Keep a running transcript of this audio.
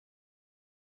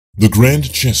The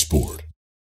Grand Chessboard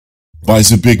by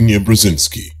Zbigniew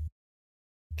Brezezinski.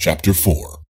 Chapter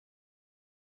 4.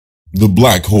 The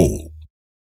Black Hole.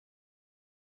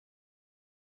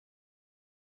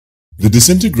 The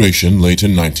disintegration late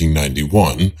in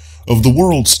 1991 of the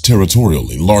world's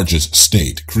territorially largest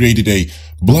state created a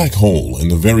black hole in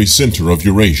the very center of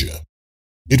Eurasia.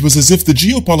 It was as if the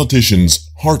geopoliticians'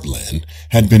 heartland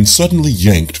had been suddenly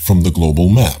yanked from the global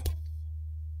map.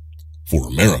 For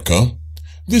America,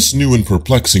 this new and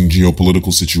perplexing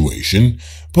geopolitical situation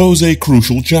posed a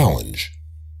crucial challenge.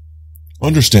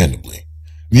 Understandably,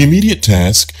 the immediate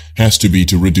task has to be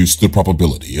to reduce the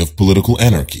probability of political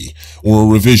anarchy or a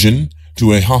revision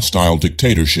to a hostile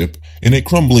dictatorship in a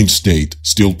crumbling state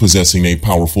still possessing a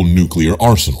powerful nuclear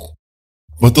arsenal.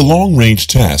 But the long-range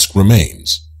task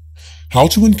remains: how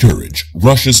to encourage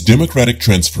Russia's democratic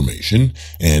transformation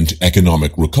and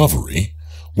economic recovery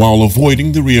while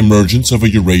avoiding the reemergence of a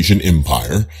Eurasian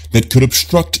empire that could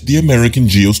obstruct the American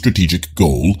geostrategic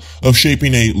goal of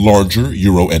shaping a larger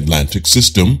Euro-Atlantic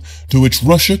system to which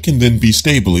Russia can then be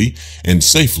stably and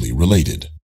safely related.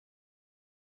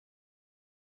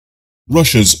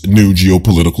 Russia's new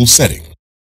geopolitical setting.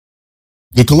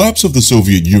 The collapse of the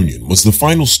Soviet Union was the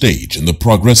final stage in the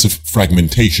progressive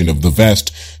fragmentation of the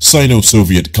vast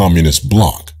Sino-Soviet communist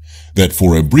bloc that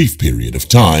for a brief period of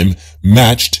time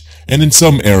matched and in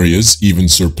some areas even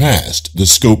surpassed the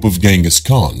scope of Genghis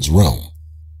Khan's realm.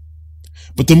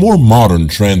 But the more modern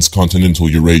transcontinental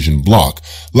Eurasian bloc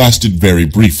lasted very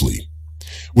briefly.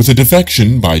 With a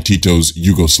defection by Tito's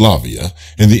Yugoslavia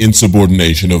and the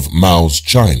insubordination of Mao's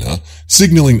China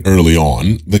signaling early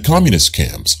on the communist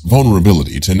camp's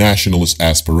vulnerability to nationalist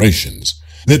aspirations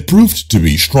that proved to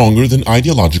be stronger than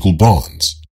ideological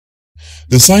bonds.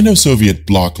 The Sino-Soviet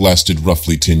bloc lasted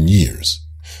roughly 10 years.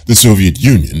 The Soviet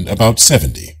Union about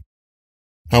 70.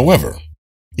 However,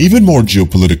 even more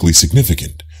geopolitically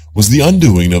significant was the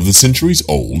undoing of the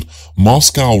centuries-old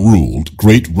Moscow-ruled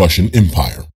Great Russian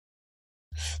Empire.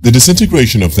 The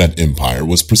disintegration of that empire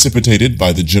was precipitated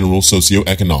by the general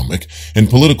socio-economic and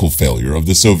political failure of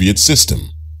the Soviet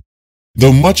system,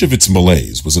 though much of its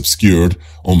malaise was obscured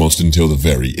almost until the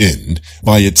very end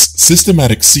by its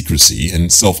systematic secrecy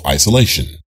and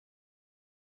self-isolation.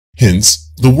 Hence,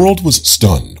 the world was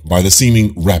stunned by the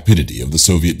seeming rapidity of the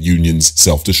Soviet Union's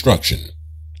self-destruction.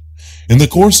 In the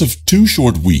course of 2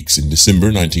 short weeks in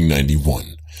December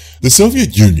 1991, the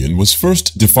Soviet Union was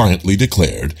first defiantly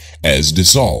declared as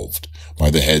dissolved by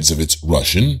the heads of its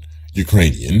Russian,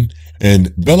 Ukrainian,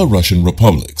 and Belarusian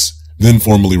republics, then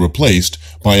formally replaced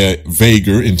by a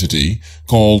vaguer entity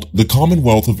called the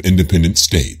Commonwealth of Independent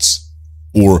States,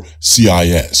 or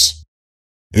CIS,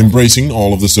 embracing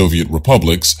all of the Soviet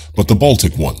republics but the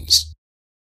Baltic ones.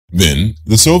 Then,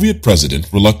 the Soviet president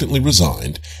reluctantly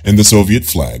resigned and the Soviet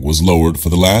flag was lowered for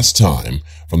the last time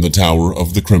from the tower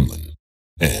of the Kremlin.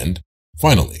 And,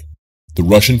 finally, the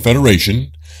Russian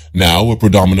Federation, now a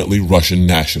predominantly Russian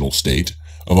national state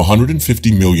of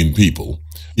 150 million people,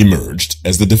 emerged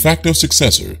as the de facto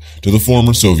successor to the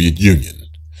former Soviet Union,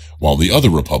 while the other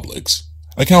republics,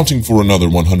 accounting for another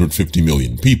 150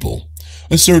 million people,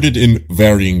 asserted in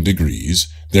varying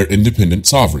degrees their independent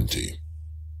sovereignty.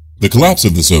 The collapse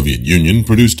of the Soviet Union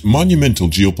produced monumental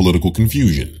geopolitical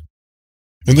confusion.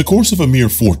 In the course of a mere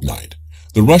fortnight,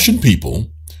 the Russian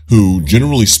people, who,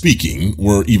 generally speaking,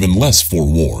 were even less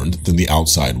forewarned than the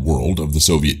outside world of the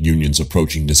Soviet Union's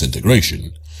approaching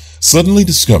disintegration, suddenly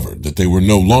discovered that they were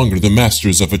no longer the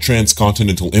masters of a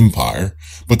transcontinental empire,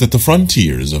 but that the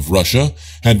frontiers of Russia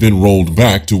had been rolled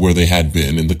back to where they had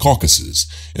been in the Caucasus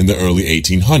in the early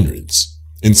 1800s,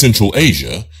 in Central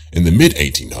Asia in the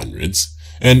mid-1800s,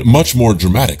 and much more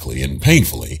dramatically and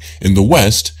painfully in the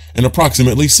West in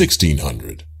approximately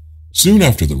 1600, soon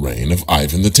after the reign of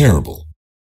Ivan the Terrible.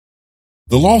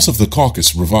 The loss of the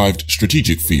Caucasus revived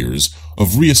strategic fears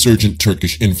of resurgent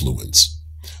Turkish influence.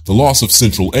 The loss of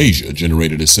Central Asia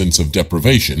generated a sense of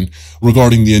deprivation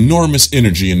regarding the enormous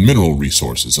energy and mineral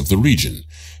resources of the region,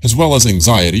 as well as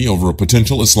anxiety over a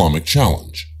potential Islamic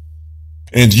challenge.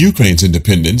 And Ukraine's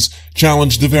independence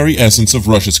challenged the very essence of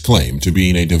Russia's claim to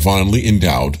being a divinely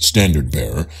endowed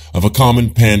standard-bearer of a common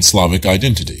pan-Slavic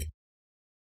identity.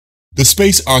 The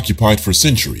space occupied for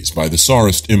centuries by the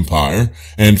Tsarist Empire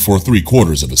and for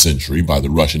 3/4 of a century by the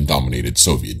Russian-dominated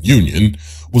Soviet Union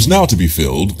was now to be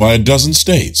filled by a dozen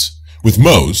states, with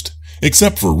most,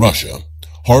 except for Russia,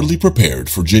 hardly prepared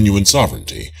for genuine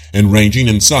sovereignty and ranging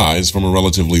in size from a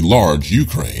relatively large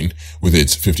Ukraine with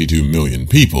its 52 million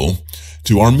people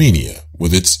to Armenia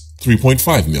with its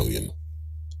 3.5 million.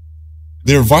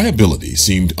 Their viability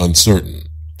seemed uncertain,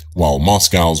 while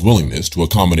Moscow's willingness to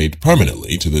accommodate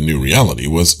permanently to the new reality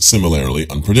was similarly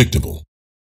unpredictable.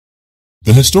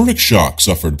 The historic shock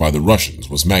suffered by the Russians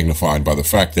was magnified by the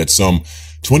fact that some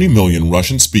 20 million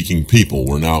Russian-speaking people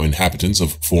were now inhabitants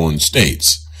of foreign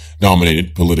states,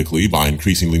 dominated politically by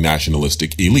increasingly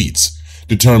nationalistic elites,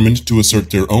 determined to assert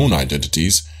their own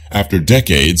identities after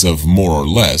decades of more or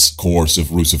less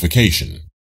coercive Russification.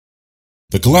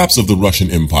 The collapse of the Russian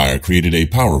Empire created a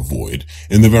power void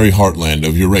in the very heartland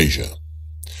of Eurasia.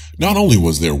 Not only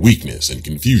was there weakness and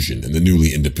confusion in the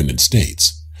newly independent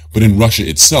states, but in Russia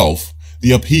itself,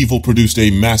 the upheaval produced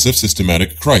a massive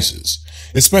systematic crisis,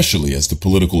 especially as the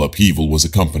political upheaval was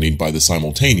accompanied by the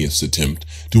simultaneous attempt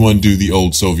to undo the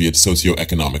old Soviet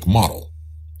socio-economic model.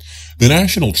 The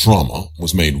national trauma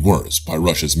was made worse by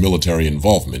Russia's military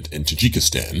involvement in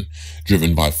Tajikistan,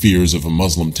 driven by fears of a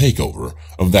Muslim takeover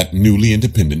of that newly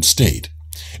independent state,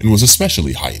 and was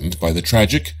especially heightened by the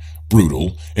tragic,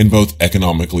 brutal, and both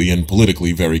economically and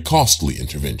politically very costly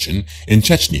intervention in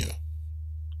Chechnya.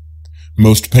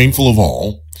 Most painful of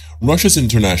all, Russia's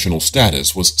international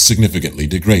status was significantly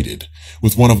degraded,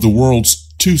 with one of the world's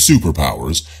two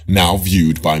superpowers now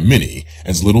viewed by many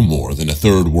as little more than a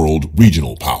third world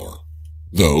regional power,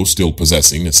 though still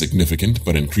possessing a significant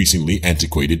but increasingly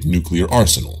antiquated nuclear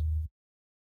arsenal.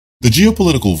 The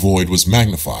geopolitical void was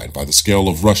magnified by the scale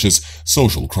of Russia's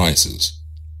social crisis.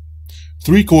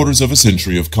 3/4 of a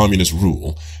century of communist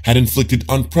rule had inflicted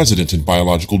unprecedented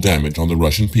biological damage on the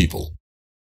Russian people.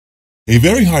 A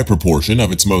very high proportion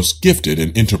of its most gifted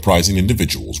and enterprising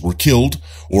individuals were killed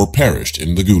or perished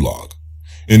in the Gulag,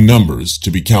 in numbers to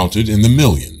be counted in the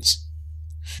millions.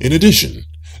 In addition,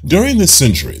 during this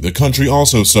century, the country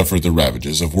also suffered the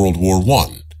ravages of World War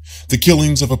I, the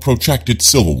killings of a protracted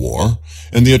civil war,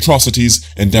 and the atrocities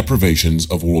and deprivations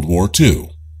of World War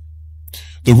II.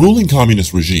 The ruling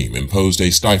communist regime imposed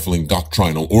a stifling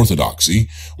doctrinal orthodoxy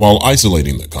while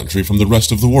isolating the country from the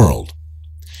rest of the world.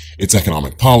 Its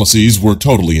economic policies were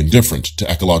totally indifferent to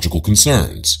ecological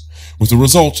concerns, with the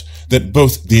result that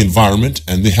both the environment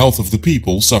and the health of the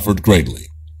people suffered greatly.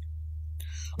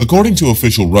 According to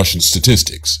official Russian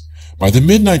statistics, by the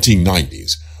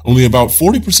mid-1990s, only about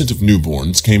 40% of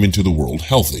newborns came into the world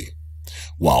healthy,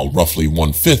 while roughly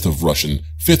 1/5 of Russian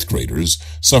fifth graders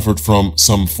suffered from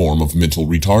some form of mental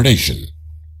retardation.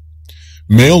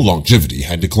 Male longevity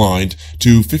had declined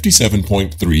to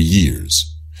 57.3 years,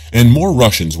 and more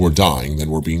Russians were dying than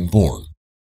were being born.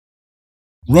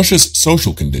 Russia's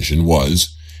social condition was,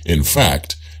 in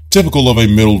fact, typical of a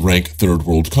middle-rank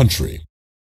third-world country.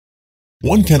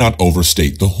 One cannot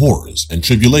overstate the horrors and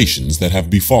tribulations that have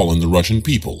befallen the Russian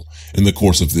people in the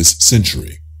course of this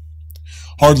century.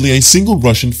 Hardly a single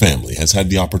Russian family has had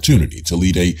the opportunity to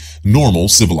lead a normal,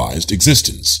 civilized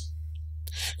existence.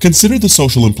 Consider the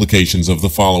social implications of the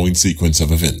following sequence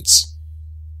of events.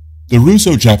 The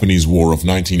Russo-Japanese War of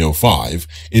 1905,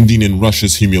 ending in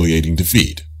Russia's humiliating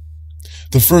defeat.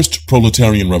 The First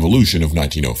Proletarian Revolution of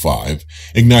 1905,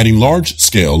 igniting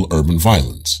large-scale urban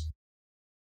violence.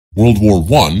 World War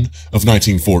I of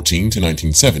 1914 to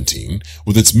 1917,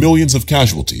 with its millions of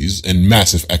casualties and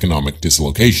massive economic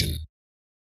dislocation.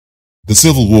 The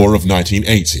Civil War of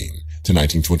 1918 to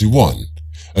 1921,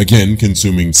 again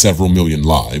consuming several million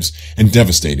lives and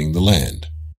devastating the land.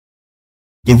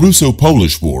 The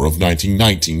Russo-Polish War of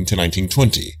 1919 to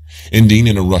 1920, ending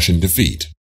in a Russian defeat.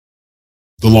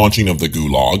 The launching of the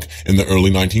Gulag in the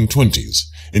early 1920s,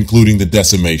 including the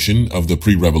decimation of the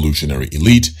pre-revolutionary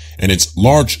elite and its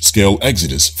large-scale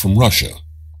exodus from Russia.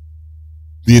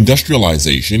 The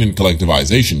industrialization and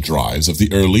collectivization drives of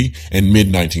the early and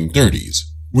mid-1930s,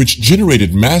 which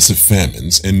generated massive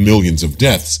famines and millions of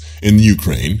deaths in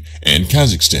Ukraine and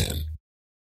Kazakhstan.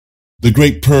 The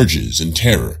Great Purges and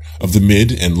Terror of the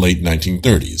mid and late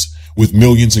 1930s, with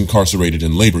millions incarcerated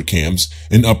in labor camps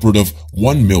and upward of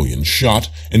 1 million shot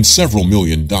and several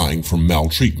million dying from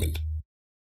maltreatment.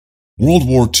 World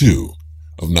War II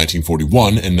of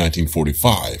 1941 and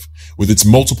 1945, with its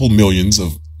multiple millions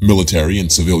of military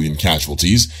and civilian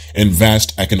casualties and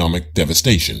vast economic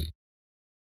devastation.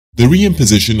 The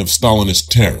reimposition of Stalinist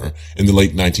terror in the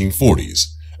late 1940s,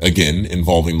 again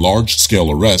involving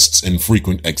large-scale arrests and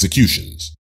frequent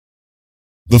executions.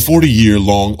 The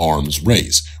 40-year-long arms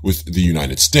race with the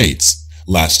United States,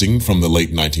 lasting from the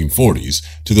late 1940s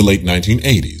to the late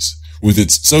 1980s, with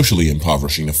its socially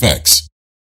impoverishing effects.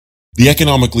 The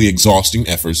economically exhausting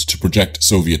efforts to project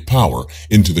Soviet power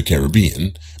into the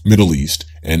Caribbean, Middle East,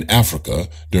 and Africa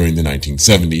during the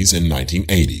 1970s and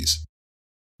 1980s.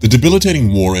 The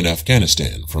debilitating war in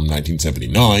Afghanistan from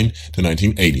 1979 to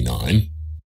 1989.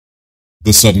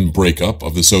 The sudden breakup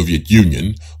of the Soviet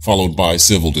Union, followed by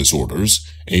civil disorders,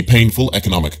 a painful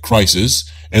economic crisis,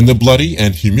 and the bloody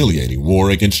and humiliating war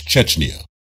against Chechnya.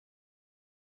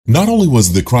 Not only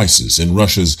was the crisis in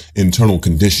Russia's internal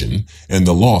condition and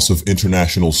the loss of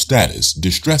international status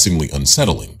distressingly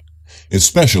unsettling,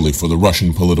 especially for the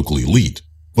Russian political elite,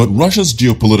 but Russia's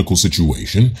geopolitical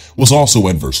situation was also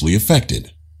adversely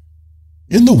affected.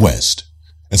 In the West,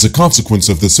 as a consequence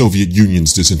of the Soviet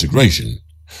Union's disintegration,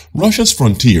 Russia's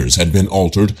frontiers had been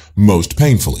altered most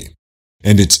painfully,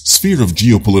 and its sphere of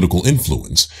geopolitical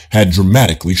influence had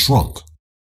dramatically shrunk.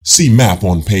 See map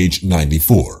on page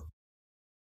 94.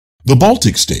 The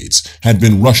Baltic states had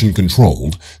been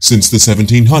Russian-controlled since the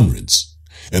 1700s,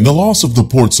 and the loss of the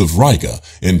ports of Riga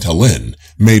and Tallinn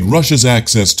made Russia's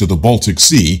access to the Baltic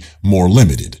Sea more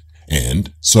limited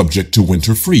and subject to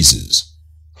winter freezes.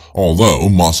 Although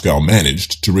Moscow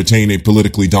managed to retain a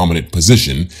politically dominant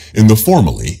position in the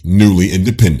formerly newly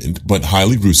independent but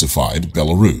highly Russified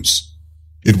Belarus.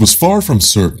 It was far from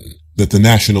certain that the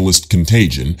nationalist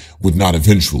contagion would not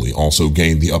eventually also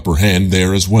gain the upper hand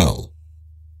there as well.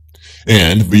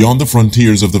 And beyond the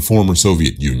frontiers of the former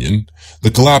Soviet Union,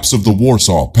 the collapse of the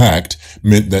Warsaw Pact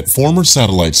meant that former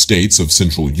satellite states of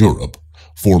Central Europe,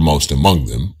 foremost among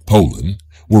them, Poland,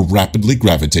 were rapidly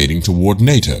gravitating toward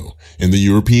NATO and the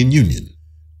European Union.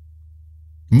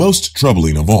 Most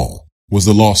troubling of all was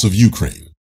the loss of Ukraine.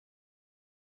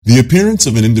 The appearance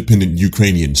of an independent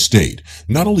Ukrainian state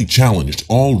not only challenged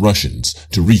all Russians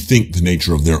to rethink the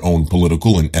nature of their own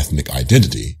political and ethnic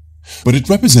identity, but it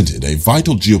represented a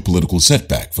vital geopolitical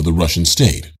setback for the Russian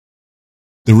state.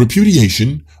 The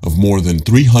repudiation of more than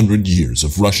 300 years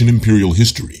of Russian imperial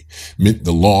history meant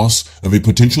the loss of a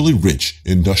potentially rich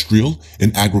industrial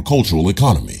and agricultural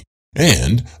economy,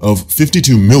 and of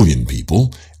 52 million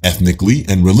people, ethnically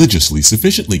and religiously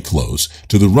sufficiently close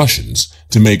to the Russians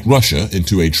to make Russia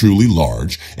into a truly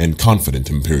large and confident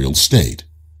imperial state.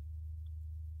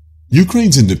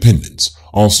 Ukraine's independence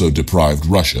also deprived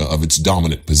Russia of its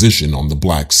dominant position on the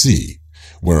Black Sea,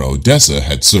 where Odessa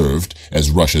had served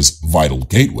as Russia's vital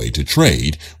gateway to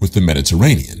trade with the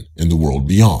Mediterranean and the world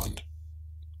beyond.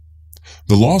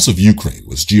 The loss of Ukraine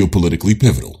was geopolitically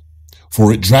pivotal,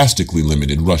 for it drastically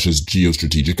limited Russia's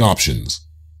geostrategic options.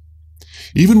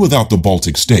 Even without the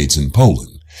Baltic states and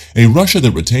Poland, a Russia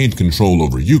that retained control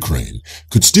over Ukraine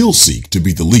could still seek to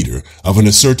be the leader of an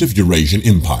assertive Eurasian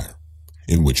empire,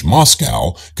 in which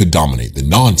Moscow could dominate the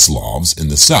non-Slavs in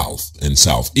the south and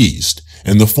southeast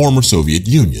and the former Soviet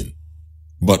Union.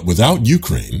 But without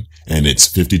Ukraine and its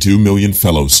 52 million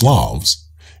fellow Slavs,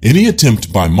 any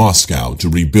attempt by Moscow to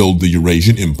rebuild the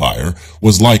Eurasian empire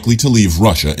was likely to leave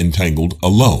Russia entangled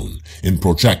alone in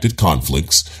protracted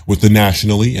conflicts with the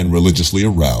nationally and religiously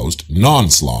aroused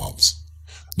non-Slavs.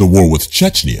 The war with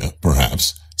Chechnya,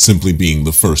 perhaps, simply being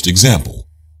the first example.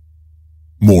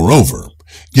 Moreover,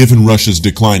 given Russia's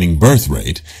declining birth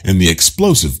rate and the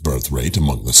explosive birth rate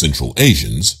among the Central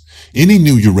Asians, any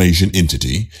new Eurasian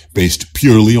entity based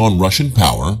purely on Russian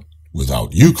power,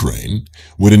 without Ukraine,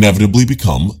 would inevitably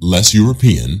become less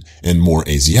European and more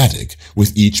Asiatic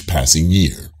with each passing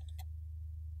year.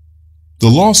 The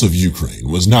loss of Ukraine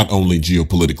was not only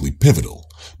geopolitically pivotal,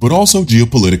 but also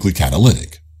geopolitically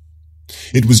catalytic.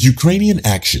 It was Ukrainian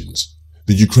actions,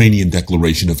 the Ukrainian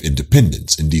Declaration of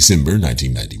Independence in December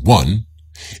 1991,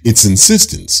 its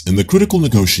insistence in the critical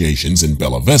negotiations in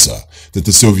Brezezinski that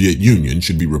the Soviet Union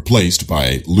should be replaced by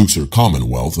a looser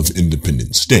commonwealth of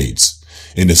independent states,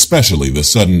 and especially the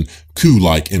sudden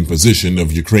coup-like imposition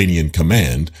of Ukrainian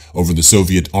command over the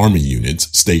Soviet army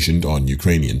units stationed on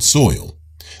Ukrainian soil,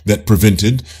 that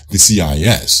prevented the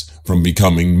CIS from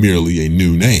becoming merely a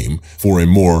new name for a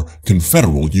more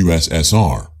confederal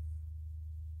USSR.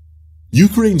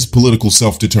 Ukraine's political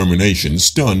self-determination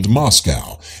stunned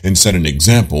Moscow and set an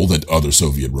example that other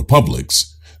Soviet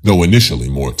republics, though initially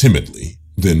more timidly,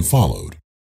 then followed.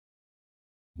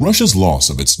 Russia's loss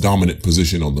of its dominant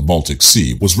position on the Baltic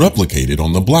Sea was replicated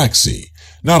on the Black Sea,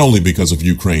 not only because of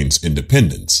Ukraine's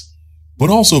independence, but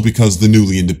also because the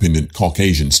newly independent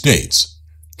Caucasian states,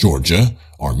 Georgia,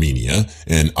 Armenia,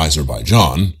 and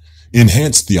Azerbaijan,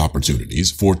 enhanced the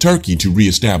opportunities for Turkey to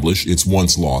reestablish its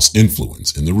once-lost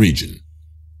influence in the region.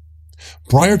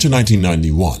 Prior to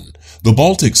 1991, the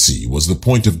Baltic Sea was the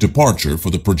point of departure for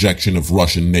the projection of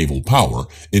Russian naval power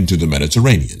into the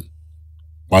Mediterranean.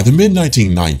 By the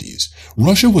mid-1990s,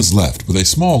 Russia was left with a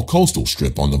small coastal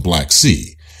strip on the Black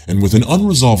Sea and with an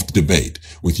unresolved debate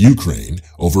with Ukraine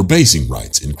over basing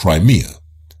rights in Crimea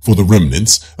for the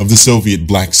remnants of the Soviet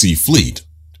Black Sea Fleet,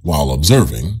 while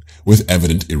observing, with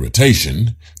evident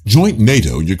irritation, joint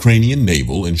NATO-Ukrainian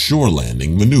naval and shore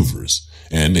landing maneuvers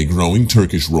and a growing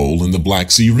Turkish role in the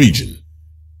Black Sea region.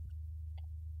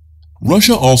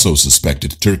 Russia also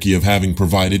suspected Turkey of having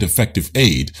provided effective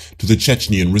aid to the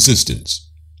Chechnyan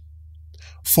resistance.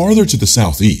 Farther to the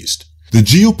southeast, the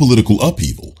geopolitical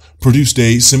upheaval produced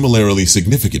a similarly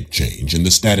significant change in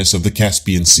the status of the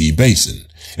Caspian Sea basin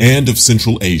and of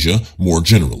Central Asia more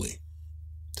generally.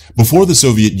 Before the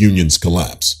Soviet Union's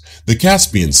collapse, the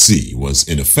Caspian Sea was,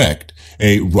 in effect,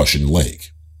 a Russian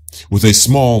lake, with a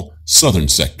small southern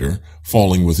sector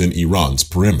falling within Iran's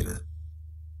perimeter.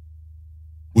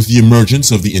 With the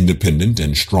emergence of the independent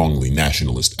and strongly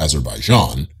nationalist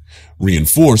Azerbaijan,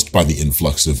 reinforced by the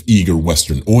influx of eager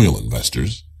Western oil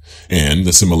investors, and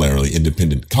the similarly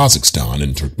independent Kazakhstan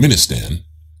and Turkmenistan,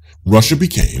 Russia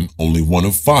became only one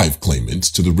of 5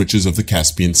 claimants to the riches of the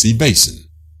Caspian Sea basin.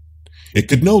 It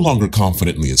could no longer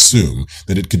confidently assume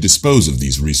that it could dispose of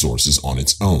these resources on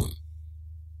its own.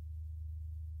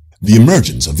 The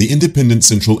emergence of the independent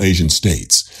Central Asian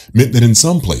states meant that in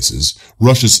some places,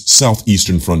 Russia's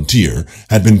southeastern frontier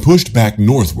had been pushed back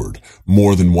northward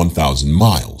more than 1,000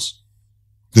 miles.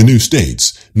 The new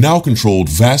states now controlled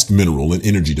vast mineral and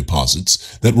energy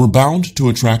deposits that were bound to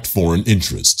attract foreign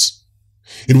interests.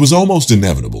 It was almost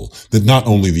inevitable that not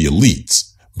only the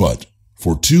elites, but,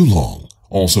 for too long,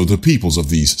 also the peoples of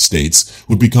these states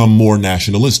would become more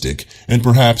nationalistic and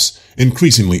perhaps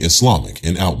increasingly Islamic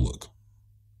in outlook.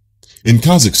 In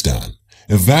Kazakhstan,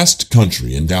 a vast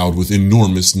country endowed with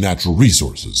enormous natural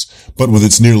resources, but with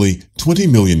its nearly 20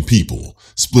 million people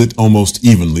split almost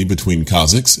evenly between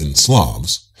Kazakhs and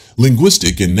Slavs,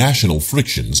 linguistic and national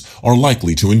frictions are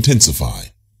likely to intensify.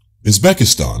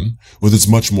 Uzbekistan, with its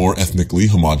much more ethnically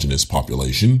homogeneous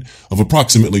population of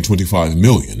approximately 25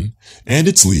 million, and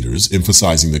its leaders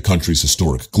emphasizing the country's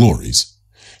historic glories,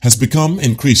 has become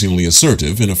increasingly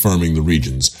assertive in affirming the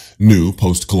region's new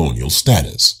post-colonial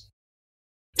status.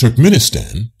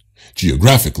 Turkmenistan,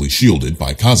 geographically shielded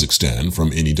by Kazakhstan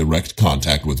from any direct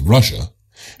contact with Russia,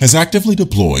 has actively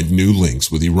deployed new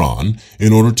links with Iran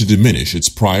in order to diminish its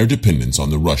prior dependence on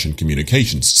the Russian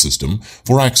communications system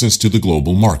for access to the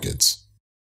global markets.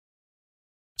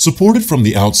 Supported from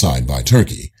the outside by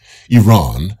Turkey,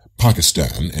 Iran,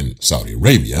 Pakistan, and Saudi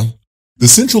Arabia, the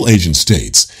Central Asian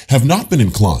states have not been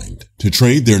inclined to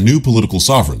trade their new political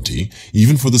sovereignty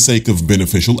even for the sake of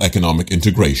beneficial economic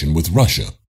integration with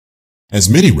Russia, as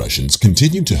many Russians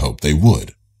continued to hope they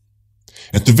would.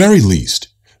 At the very least,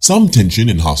 some tension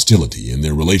and hostility in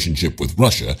their relationship with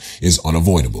Russia is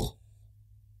unavoidable.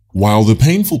 While the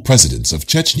painful precedents of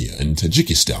Chechnya and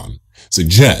Tajikistan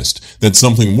suggest that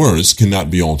something worse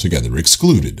cannot be altogether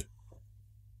excluded.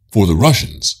 For the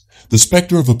Russians, the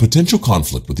specter of a potential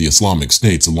conflict with the Islamic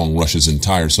states along Russia's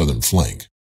entire southern flank,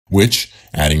 which,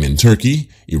 adding in Turkey,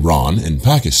 Iran, and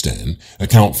Pakistan,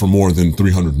 account for more than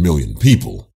 300 million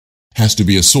people, has to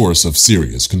be a source of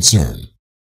serious concern.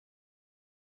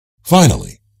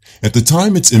 Finally, at the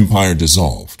time its empire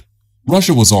dissolved,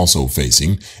 Russia was also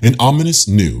facing an ominous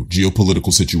new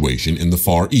geopolitical situation in the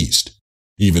Far East,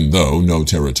 even though no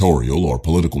territorial or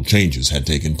political changes had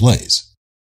taken place.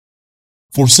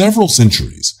 For several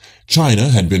centuries, China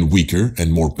had been weaker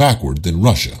and more backward than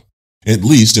Russia, at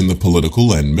least in the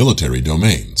political and military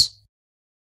domains.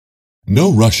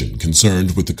 No Russian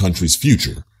concerned with the country's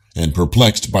future and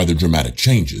perplexed by the dramatic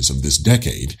changes of this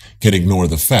decade can ignore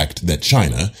the fact that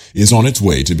China is on its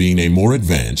way to being a more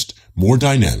advanced, more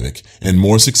dynamic, and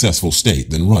more successful state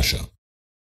than Russia.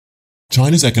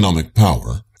 China's economic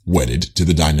power, wedded to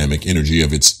the dynamic energy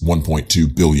of its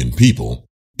 1.2 billion people,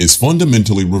 is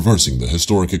fundamentally reversing the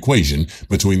historic equation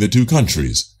between the two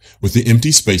countries, with the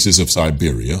empty spaces of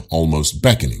Siberia almost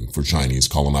beckoning for Chinese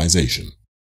colonization.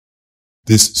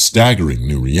 This staggering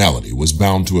new reality was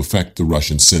bound to affect the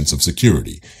Russian sense of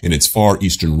security in its far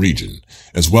eastern region,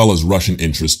 as well as Russian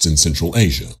interests in Central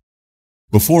Asia.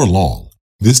 Before long,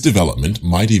 this development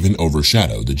might even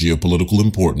overshadow the geopolitical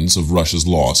importance of Russia's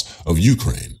loss of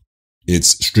Ukraine.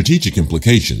 Its strategic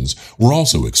implications were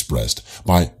also expressed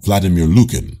by Vladimir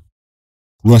Lukin,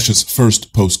 Russia's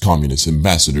first post-communist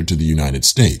ambassador to the United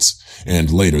States,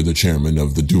 and later the chairman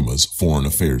of the Duma's Foreign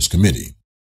Affairs Committee.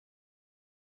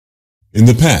 In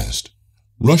the past,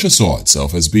 Russia saw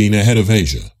itself as being ahead of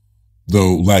Asia,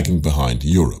 though lagging behind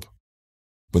Europe.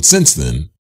 But since then,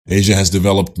 Asia has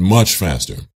developed much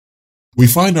faster. We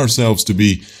find ourselves to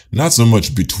be not so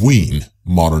much between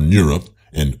modern Europe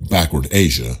and backward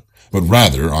Asia, but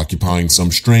rather occupying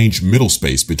some strange middle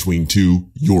space between two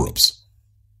Europes.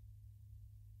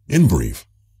 In brief,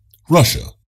 Russia,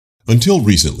 until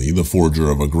recently the forger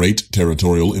of a great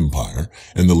territorial empire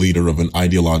and the leader of an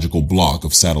ideological bloc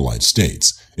of satellite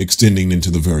states extending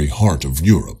into the very heart of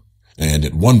Europe, and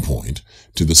at one point,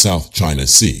 to the South China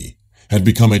Sea, had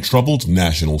become a troubled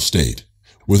national state,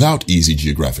 without easy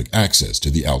geographic access to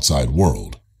the outside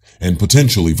world, and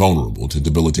potentially vulnerable to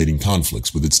debilitating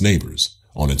conflicts with its neighbors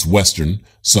on its western,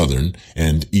 southern,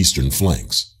 and eastern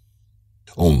flanks.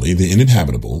 Only the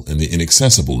uninhabitable and the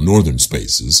inaccessible northern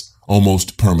spaces,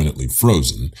 almost permanently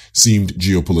frozen, seemed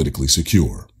geopolitically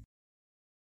secure.